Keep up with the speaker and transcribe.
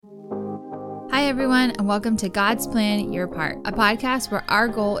everyone, and welcome to God's Plan, Your Part, a podcast where our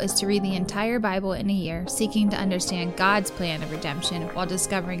goal is to read the entire Bible in a year, seeking to understand God's plan of redemption while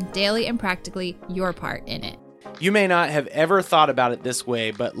discovering daily and practically your part in it. You may not have ever thought about it this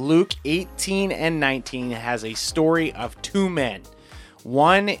way, but Luke 18 and 19 has a story of two men.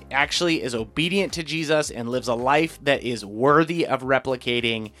 One actually is obedient to Jesus and lives a life that is worthy of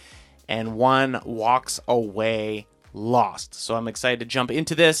replicating, and one walks away lost. So I'm excited to jump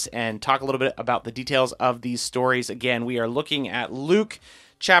into this and talk a little bit about the details of these stories. Again, we are looking at Luke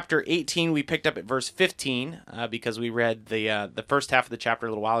chapter 18. We picked up at verse 15 because we read the first half of the chapter a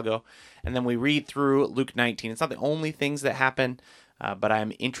little while ago, and then we read through Luke 19. It's not the only things that happen, but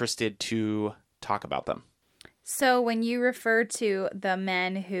I'm interested to talk about them. So when you refer to the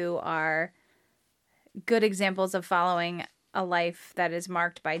men who are good examples of following a life that is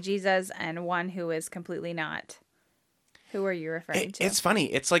marked by Jesus and one who is completely not, who are you referring to? It's funny.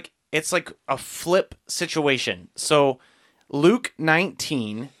 It's like a flip situation. So Luke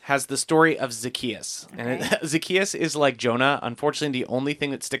 19 has the story of Zacchaeus. Okay. And Zacchaeus is like Jonah. Unfortunately, the only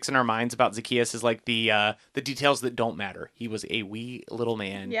thing that sticks in our minds about Zacchaeus is like the details that don't matter. He was a wee little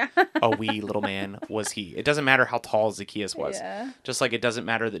man. Yeah. A wee little man was he. It doesn't matter how tall Zacchaeus was. Yeah. Just like it doesn't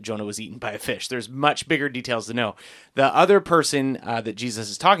matter that Jonah was eaten by a fish. There's much bigger details to know. The other person that Jesus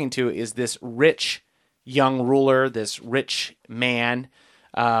is talking to is this rich young ruler, this rich man.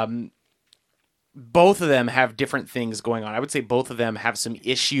 Both of them have different things going on. I would say both of them have some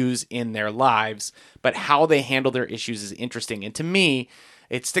issues in their lives, but how they handle their issues is interesting. And to me,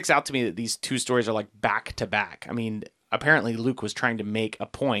 it sticks out to me that these two stories are like back to back. I mean, apparently Luke was trying to make a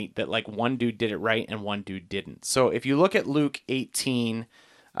point that like one dude did it right and one dude didn't. So if you look at Luke 18,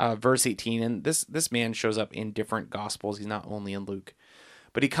 verse 18, and this man shows up in different gospels. He's not only in Luke.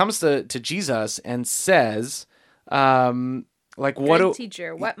 But he comes to Jesus and says, Good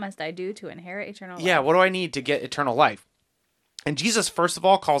teacher, what must I do to inherit eternal life? Yeah, what do I need to get eternal life? And Jesus, first of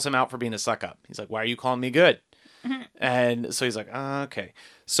all, calls him out for being a suck-up. He's like, why are you calling me good? Mm-hmm. And so he's like, okay.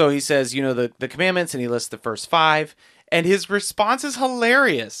 So he says, the commandments, and he lists the first 5. And his response is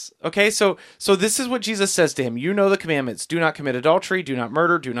hilarious. Okay, so this is what Jesus says to him. You know the commandments. Do not commit adultery, do not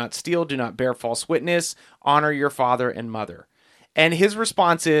murder, do not steal, do not bear false witness, honor your father and mother. And his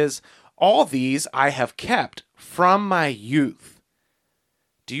response is, all these I have kept from my youth.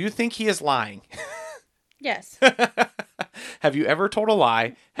 Do you think he is lying? Yes. Have you ever told a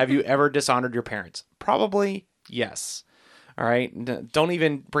lie? Have you ever dishonored your parents? Probably yes. All right. Don't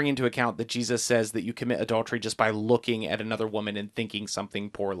even bring into account that Jesus says that you commit adultery just by looking at another woman and thinking something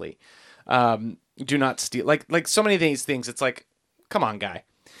poorly. Do not steal. Like so many of these things, it's like, come on, guy.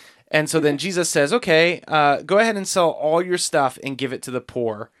 And so then Jesus says, okay, go ahead and sell all your stuff and give it to the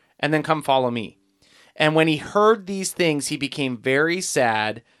poor, and then come follow me. And when he heard these things, he became very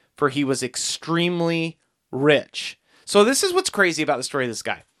sad, for he was extremely rich. So this is what's crazy about the story of this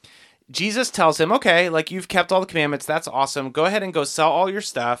guy. Jesus tells him, okay, like you've kept all the commandments. That's awesome. Go ahead and go sell all your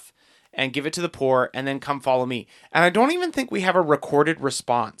stuff and give it to the poor, and then come follow me. And I don't even think we have a recorded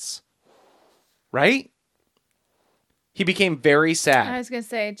response, right? He became very sad. I was going to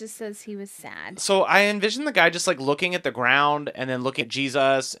say, it just says he was sad. So I envision the guy just like looking at the ground and then looking at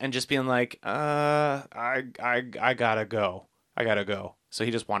Jesus and just being like, I gotta go. I gotta go. So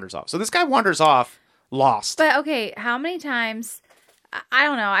he just wanders off. So this guy wanders off lost. But okay, how many times, I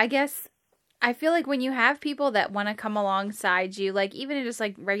don't know, I guess, I feel like when you have people that want to come alongside you, like even in just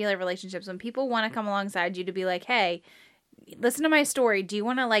like regular relationships, when people want to come alongside you to be like, hey, listen to my story. Do you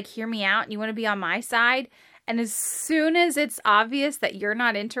want to like hear me out? And you want to be on my side? And as soon as it's obvious that you're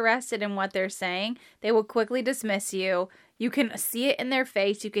not interested in what they're saying, they will quickly dismiss you. You can see it in their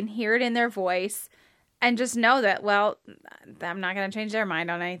face. You can hear it in their voice. And just know that, well, I'm not going to change their mind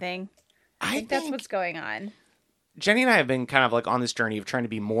on anything. I think that's what's going on. Jenny and I have been kind of like on this journey of trying to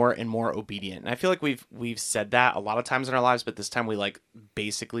be more and more obedient. And I feel like we've said that a lot of times in our lives, but this time we like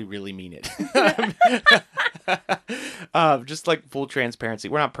basically really mean it. Just like full transparency.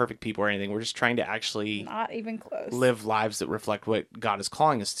 We're not perfect people or anything. We're just trying to actually not even close live lives that reflect what God is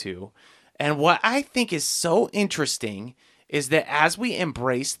calling us to. And what I think is so interesting is that as we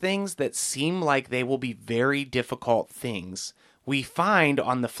embrace things that seem like they will be very difficult things, we find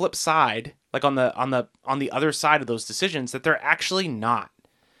on the flip side, like on the other side of those decisions, that they're actually not.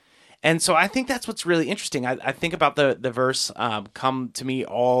 And so I think that's what's really interesting. I think about the verse, come to me,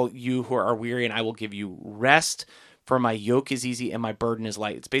 all you who are weary, and I will give you rest, for my yoke is easy and my burden is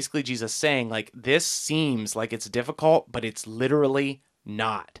light. It's basically Jesus saying, like, this seems like it's difficult, but it's literally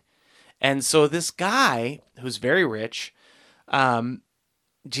not. And so this guy who's very rich,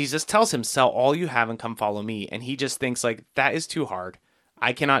 Jesus tells him, sell all you have and come follow me. And he just thinks like, that is too hard.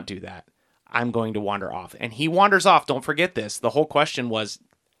 I cannot do that. I'm going to wander off. And he wanders off. Don't forget this. The whole question was,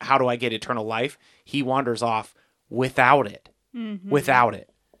 how do I get eternal life? He wanders off without it. Without it.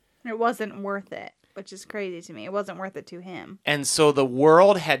 It wasn't worth it, which is crazy to me. It wasn't worth it to him. And so the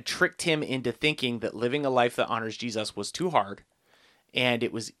world had tricked him into thinking that living a life that honors Jesus was too hard, and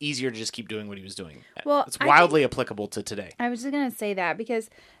it was easier to just keep doing what he was doing. Well, it's wildly applicable to today. I was just going to say that because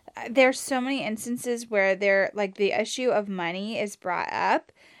there's so many instances where the issue of money is brought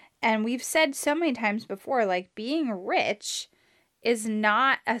up, and we've said so many times before, like, being rich is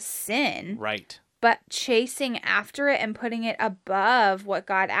not a sin. Right. But chasing after it and putting it above what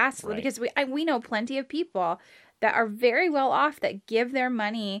God asked for. Right. Because we know plenty of people that are very well off that give their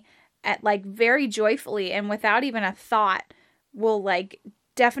money at like very joyfully and without even a thought will like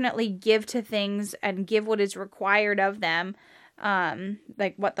definitely give to things and give what is required of them,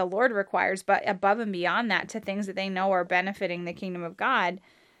 like what the Lord requires, but above and beyond that to things that they know are benefiting the kingdom of God.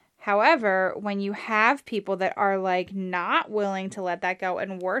 However, when you have people that are like not willing to let that go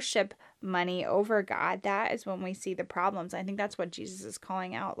and worship money over God, that is when we see the problems. I think that's what Jesus is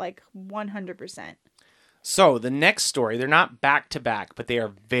calling out, like 100%. So the next story, they're not back to back, but they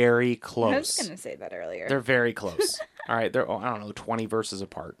are very close. I was going to say that earlier. They're very close. All right. They're, I don't know, 20 verses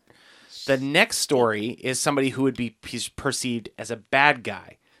apart. The next story is somebody who would be perceived as a bad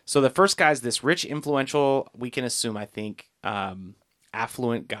guy. So the first guy is this rich, influential, we can assume, I think,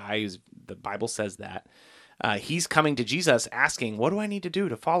 affluent guy. The Bible says that. He's coming to Jesus asking, what do I need to do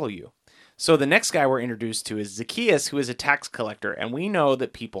to follow you? So the next guy we're introduced to is Zacchaeus, who is a tax collector. And we know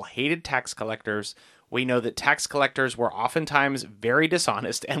that people hated tax collectors. We know that tax collectors were oftentimes very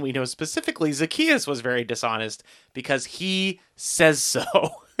dishonest. And we know specifically Zacchaeus was very dishonest because he says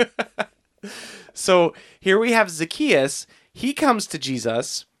so. So here we have Zacchaeus. He comes to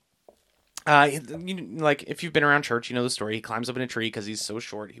Jesus. Like if you've been around church, you know the story. He climbs up in a tree because he's so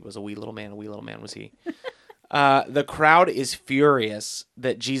short. He was a wee little man was he. The crowd is furious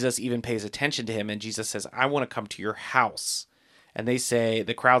that Jesus even pays attention to him. And Jesus says, I want to come to your house. And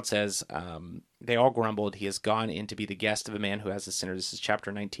the crowd says, they all grumbled. He has gone in to be the guest of a man who has a sinner. This is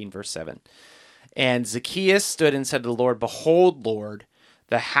chapter 19, verse 7. And Zacchaeus stood and said to the Lord, behold, Lord,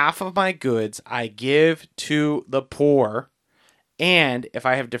 the half of my goods I give to the poor. And if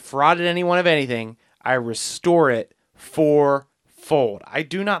I have defrauded anyone of anything, I restore it fourfold. I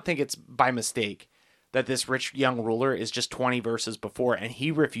do not think it's by mistake that this rich young ruler is just 20 verses before and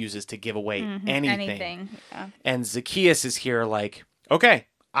he refuses to give away anything. Yeah. And Zacchaeus is here like, okay,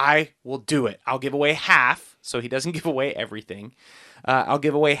 I will do it. I'll give away half. So he doesn't give away everything. I'll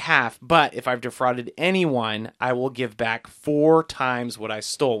give away half. But if I've defrauded anyone, I will give back 4 times what I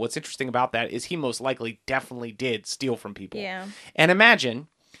stole. What's interesting about that is he most likely definitely did steal from people. Yeah. And imagine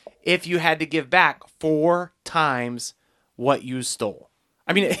if you had to give back 4 times what you stole.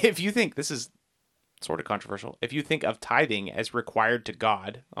 I mean, if you think this is sort of controversial. If you think of tithing as required to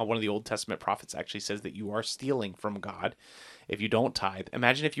God, one of the Old Testament prophets actually says that you are stealing from God if you don't tithe.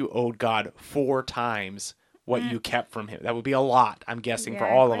 Imagine if you owed God 4 times what you kept from him. That would be a lot. I'm guessing for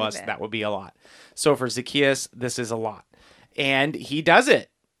all of us, that would be a lot. So for Zacchaeus, this is a lot. And he does it,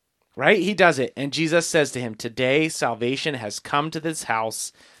 right? He does it. And Jesus says to him, today salvation has come to this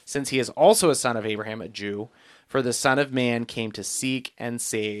house, since he is also a son of Abraham, a Jew. For the Son of Man came to seek and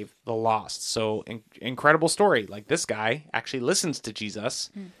save the lost. So incredible story. Like this guy actually listens to Jesus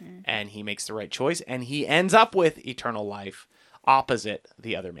and he makes the right choice and he ends up with eternal life opposite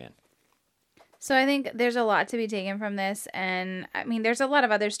the other man. So I think there's a lot to be taken from this. And I mean, there's a lot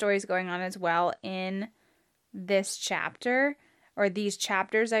of other stories going on as well in this chapter, or these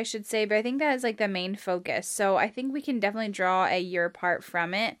chapters, I should say. But I think that is like the main focus. So I think we can definitely draw a year apart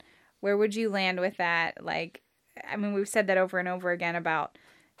from it. Where would you land with that? Like, I mean, we've said that over and over again about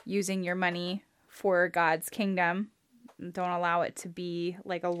using your money for God's kingdom. Don't allow it to be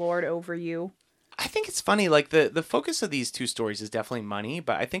like a lord over you. I think it's funny, like the focus of these 2 stories is definitely money,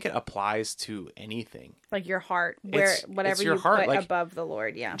 but I think it applies to anything. Like your heart, whatever you put like, above the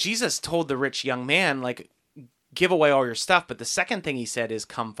Lord, yeah. Jesus told the rich young man, like, give away all your stuff, but the second thing he said is,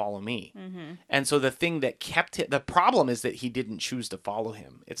 come follow me. And so the thing that kept him, the problem is that he didn't choose to follow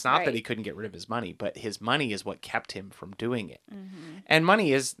him. It's not that he couldn't get rid of his money, but his money is what kept him from doing it. And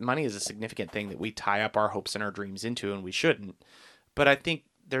money is a significant thing that we tie up our hopes and our dreams into, and we shouldn't. But I think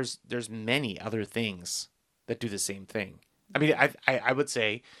there's many other things that do the same thing. I mean, I would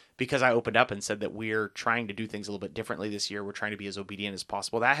say, because I opened up and said that we're trying to do things a little bit differently this year, we're trying to be as obedient as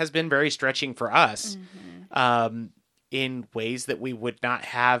possible. That has been very stretching for us in ways that we would not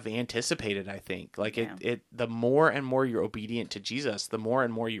have anticipated, I think. Like the more and more you're obedient to Jesus, the more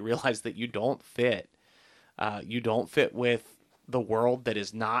and more you realize that you don't fit with the world that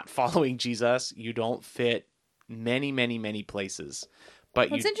is not following Jesus, you don't fit many, many, many places. But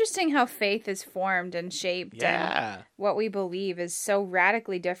Well, it's interesting how faith is formed and shaped, and what we believe is so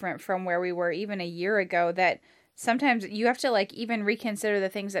radically different from where we were even a year ago that sometimes you have to like even reconsider the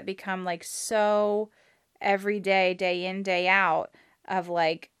things that become like so everyday, day in, day out of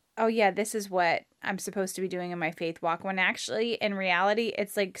like, oh yeah, this is what I'm supposed to be doing in my faith walk, when actually in reality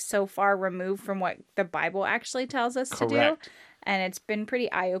it's like so far removed from what the Bible actually tells us to do. And it's been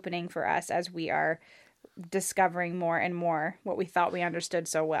pretty eye-opening for us as we are discovering more and more what we thought we understood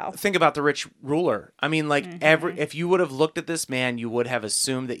so well. Think about the rich ruler. I mean, like if you would have looked at this man, you would have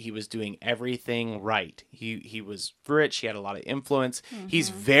assumed that he was doing everything right. He was rich. He had a lot of influence. He's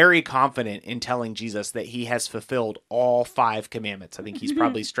very confident in telling Jesus that he has fulfilled all 5 commandments. I think he's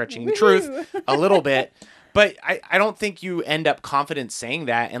probably stretching the truth a little bit. But I don't think you end up confident saying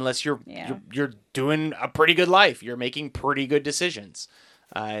that unless you're doing a pretty good life. You're making pretty good decisions.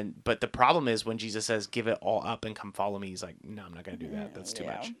 But the problem is when Jesus says, give it all up and come follow me, he's like, no, I'm not going to do that. That's too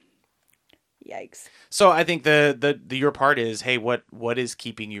much. Yikes. So I think the your part is, hey, what is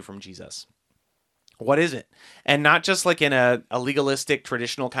keeping you from Jesus? What is it? And not just like in a legalistic,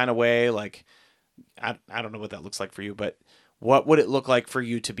 traditional kind of way. Like, I don't know what that looks like for you, but what would it look like for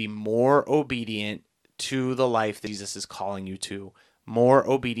you to be more obedient to the life that Jesus is calling you to? More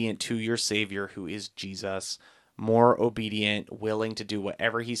obedient to your Savior, who is Jesus. More obedient, willing to do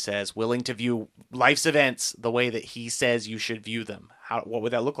whatever he says, willing to view life's events the way that he says you should view them. What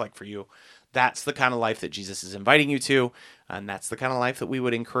would that look like for you? That's the kind of life that Jesus is inviting you to, and that's the kind of life that we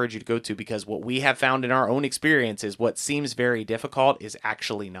would encourage you to go to, because what we have found in our own experience is what seems very difficult is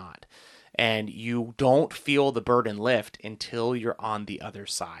actually not. And you don't feel the burden lift until you're on the other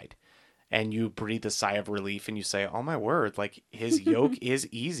side. And you breathe a sigh of relief and you say, oh my word, like his yoke is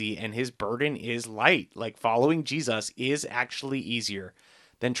easy and his burden is light. Like following Jesus is actually easier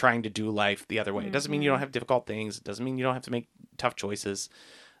than trying to do life the other way. It doesn't mean you don't have difficult things. It doesn't mean you don't have to make tough choices.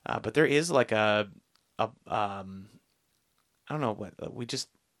 But there is like I don't know what,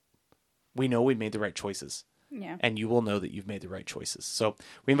 we know we made the right choices. Yeah. And you will know that you've made the right choices. So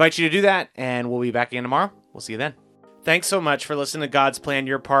we invite you to do that, and we'll be back again tomorrow. We'll see you then. Thanks so much for listening to God's Plan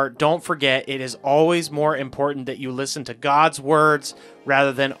Your Part. Don't forget, it is always more important that you listen to God's words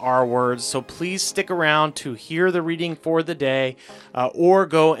rather than our words. So please stick around to hear the reading for the day, or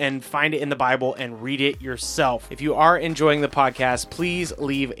go and find it in the Bible and read it yourself. If you are enjoying the podcast, please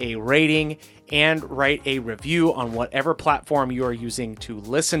leave a rating and write a review on whatever platform you are using to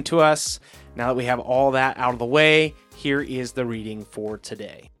listen to us. Now that we have all that out of the way, here is the reading for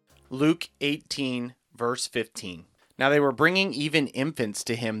today. Luke 18, verse 15. Now they were bringing even infants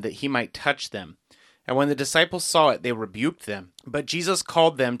to him that he might touch them. And when the disciples saw it, they rebuked them. But Jesus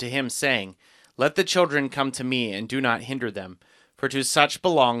called them to him, saying, Let the children come to me, and do not hinder them, for to such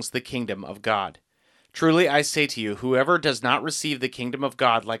belongs the kingdom of God. Truly I say to you, whoever does not receive the kingdom of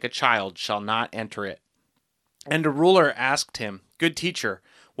God like a child shall not enter it. And a ruler asked him, Good teacher,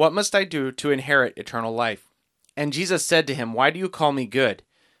 what must I do to inherit eternal life? And Jesus said to him, Why do you call me good?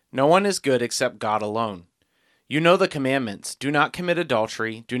 No one is good except God alone. You know the commandments. Do not commit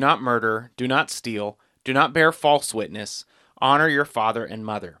adultery, do not murder, do not steal, do not bear false witness, honor your father and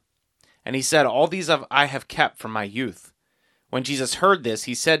mother. And he said, All these I have kept from my youth. When Jesus heard this,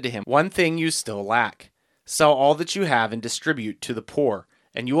 he said to him, One thing you still lack. Sell all that you have and distribute to the poor,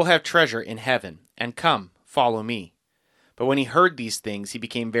 and you will have treasure in heaven. And come, follow me. But when he heard these things, he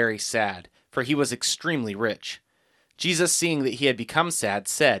became very sad, for he was extremely rich. Jesus, seeing that he had become sad,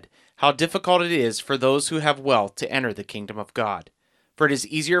 said, How difficult it is for those who have wealth to enter the kingdom of God. For it is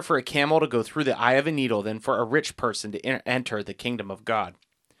easier for a camel to go through the eye of a needle than for a rich person to enter the kingdom of God.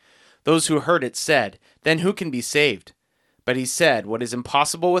 Those who heard it said, Then who can be saved? But he said, What is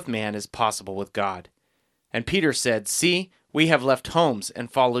impossible with man is possible with God. And Peter said, See, we have left homes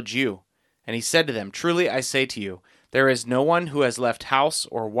and followed you. And he said to them, Truly I say to you, there is no one who has left house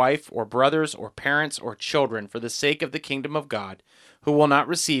or wife or brothers or parents or children for the sake of the kingdom of God, who will not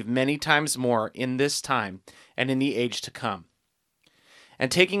receive many times more in this time and in the age to come. And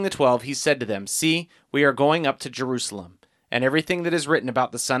taking the 12, he said to them, See, we are going up to Jerusalem, and everything that is written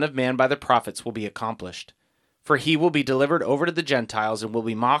about the Son of Man by the prophets will be accomplished. For he will be delivered over to the Gentiles and will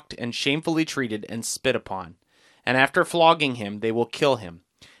be mocked and shamefully treated and spit upon. And after flogging him, they will kill him,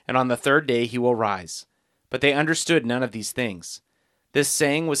 and on the third day he will rise. But they understood none of these things. This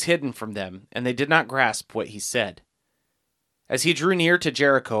saying was hidden from them, and they did not grasp what he said. As he drew near to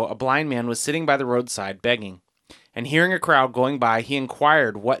Jericho, a blind man was sitting by the roadside begging. And hearing a crowd going by, he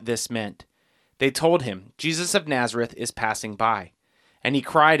inquired what this meant. They told him, Jesus of Nazareth is passing by. And he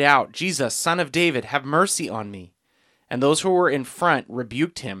cried out, Jesus, Son of David, have mercy on me. And those who were in front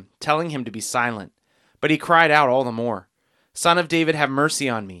rebuked him, telling him to be silent. But he cried out all the more, "Son of David, have mercy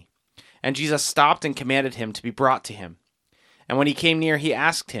on me." And Jesus stopped and commanded him to be brought to him. And when he came near, he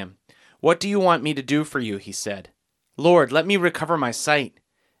asked him, "What do you want me to do for you?" he said. "Lord, let me recover my sight."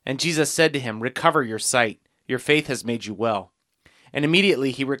 And Jesus said to him, "Recover your sight. Your faith has made you well." And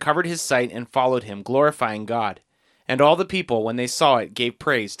immediately he recovered his sight and followed him, glorifying God. And all the people, when they saw it, gave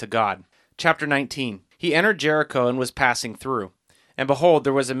praise to God. Chapter 19. He entered Jericho and was passing through. And behold,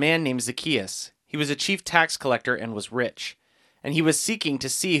 there was a man named Zacchaeus. He was a chief tax collector and was rich. And he was seeking to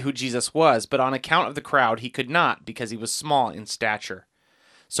see who Jesus was, but on account of the crowd he could not, because he was small in stature.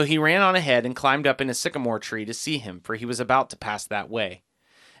 So he ran on ahead and climbed up in a sycamore tree to see him, for he was about to pass that way.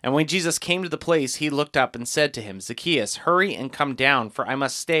 And when Jesus came to the place, he looked up and said to him, "Zacchaeus, hurry and come down, for I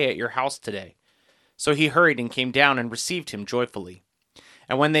must stay at your house today." So he hurried and came down and received him joyfully.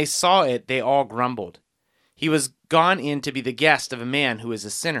 And when they saw it, they all grumbled. He was gone in to be the guest of a man who is a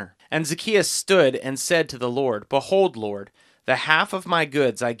sinner. And Zacchaeus stood and said to the Lord, "Behold, Lord, the half of my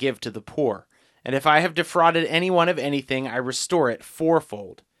goods I give to the poor, and if I have defrauded anyone of anything, I restore it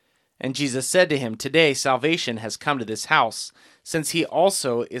fourfold." And Jesus said to him, "Today salvation has come to this house, since he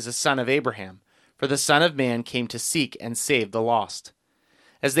also is a son of Abraham, for the Son of Man came to seek and save the lost."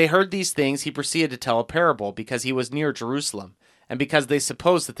 As they heard these things, he proceeded to tell a parable, because he was near Jerusalem, and because they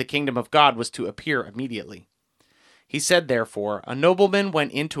supposed that the kingdom of God was to appear immediately. He said, therefore, "A nobleman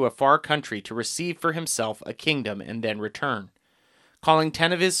went into a far country to receive for himself a kingdom and then return. Calling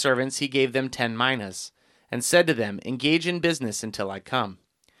 10 of his servants, he gave them 10 minas, and said to them, 'Engage in business until I come.'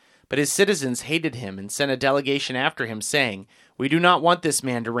 But his citizens hated him and sent a delegation after him, saying, 'We do not want this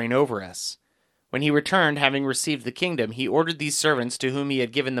man to reign over us.' When he returned, having received the kingdom, he ordered these servants to whom he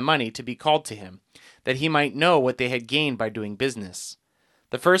had given the money to be called to him, that he might know what they had gained by doing business.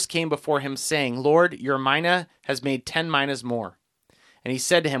 The first came before him, saying, 'Lord, your mina has made 10 minas more.' And he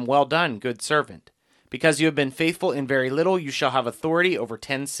said to him, 'Well done, good servant. Because you have been faithful in very little, you shall have authority over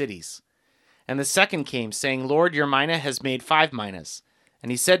 10 cities.' And the second came, saying, 'Lord, your mina has made 5 minas.'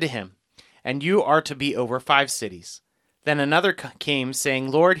 And he said to him, 'And you are to be over 5 cities.' Then another came,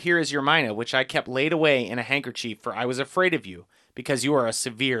 saying, 'Lord, here is your mina, which I kept laid away in a handkerchief, for I was afraid of you, because you are a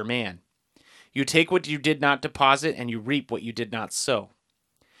severe man. You take what you did not deposit, and you reap what you did not sow.'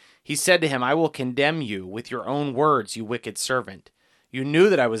 He said to him, 'I will condemn you with your own words, you wicked servant. You knew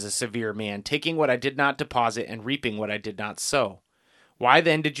that I was a severe man, taking what I did not deposit and reaping what I did not sow. Why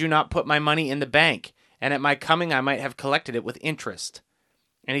then did you not put my money in the bank, and at my coming I might have collected it with interest?'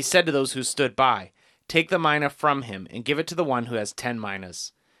 And he said to those who stood by, 'Take the mina from him, and give it to the one who has 10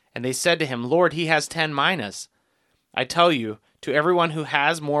 minas. And they said to him, 'Lord, he has 10 minas.' I tell you, to everyone who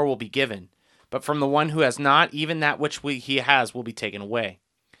has more will be given, but from the one who has not, even that which he has will be taken away.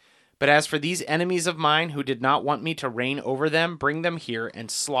 But as for these enemies of mine who did not want me to reign over them, bring them here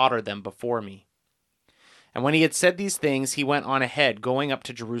and slaughter them before me." And when he had said these things, he went on ahead, going up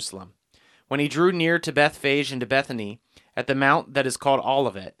to Jerusalem. When he drew near to Bethphage and to Bethany, at the mount that is called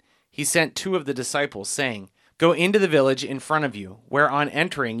Olivet, he sent 2 of the disciples, saying, "Go into the village in front of you, where on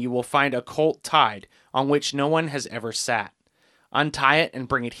entering you will find a colt tied, on which no one has ever sat. Untie it and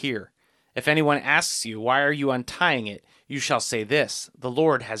bring it here. If anyone asks you, 'Why are you untying it?' you shall say this, 'The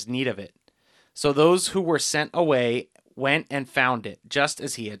Lord has need of it.'" So those who were sent away went and found it, just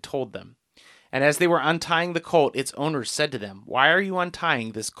as he had told them. And as they were untying the colt, its owners said to them, "Why are you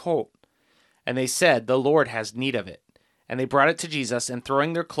untying this colt?" And they said, "The Lord has need of it." And they brought it to Jesus, and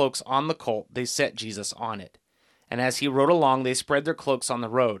throwing their cloaks on the colt, they set Jesus on it. And as he rode along, they spread their cloaks on the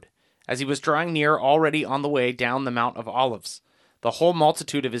road. As he was drawing near, already on the way down the Mount of Olives, the whole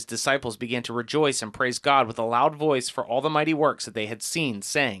multitude of his disciples began to rejoice and praise God with a loud voice for all the mighty works that they had seen,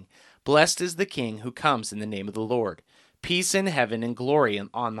 saying, "Blessed is the King who comes in the name of the Lord. Peace in heaven and glory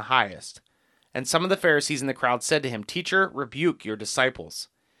on the highest." And some of the Pharisees in the crowd said to him, "Teacher, rebuke your disciples."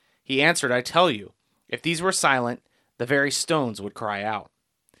 He answered, "I tell you, if these were silent, the very stones would cry out."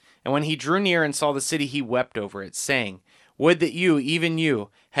 And when he drew near and saw the city, he wept over it, saying, "Would that you, even you,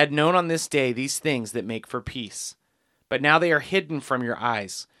 had known on this day these things that make for peace. But now they are hidden from your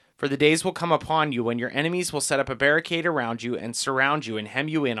eyes. For the days will come upon you when your enemies will set up a barricade around you and surround you and hem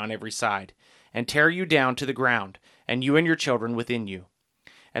you in on every side, and tear you down to the ground, and you and your children within you.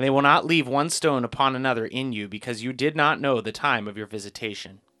 And they will not leave one stone upon another in you, because you did not know the time of your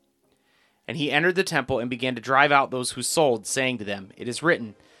visitation." And he entered the temple and began to drive out those who sold, saying to them, "It is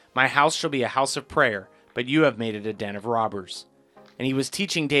written, 'My house shall be a house of prayer,' but you have made it a den of robbers." And he was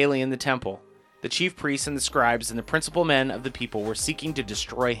teaching daily in the temple. The chief priests and the scribes and the principal men of the people were seeking to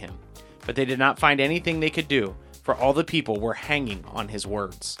destroy him, but they did not find anything they could do, for all the people were hanging on his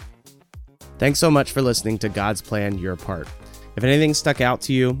words. Thanks so much for listening to God's Plan, Your Part. If anything stuck out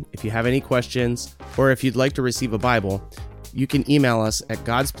to you, if you have any questions, or if you'd like to receive a Bible, you can email us at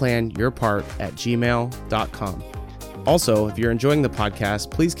godsplanyourpart@gmail.com. Also, if you're enjoying the podcast,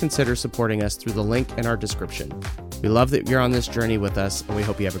 please consider supporting us through the link in our description. We love that you're on this journey with us, and we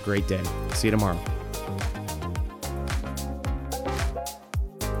hope you have a great day. See you tomorrow.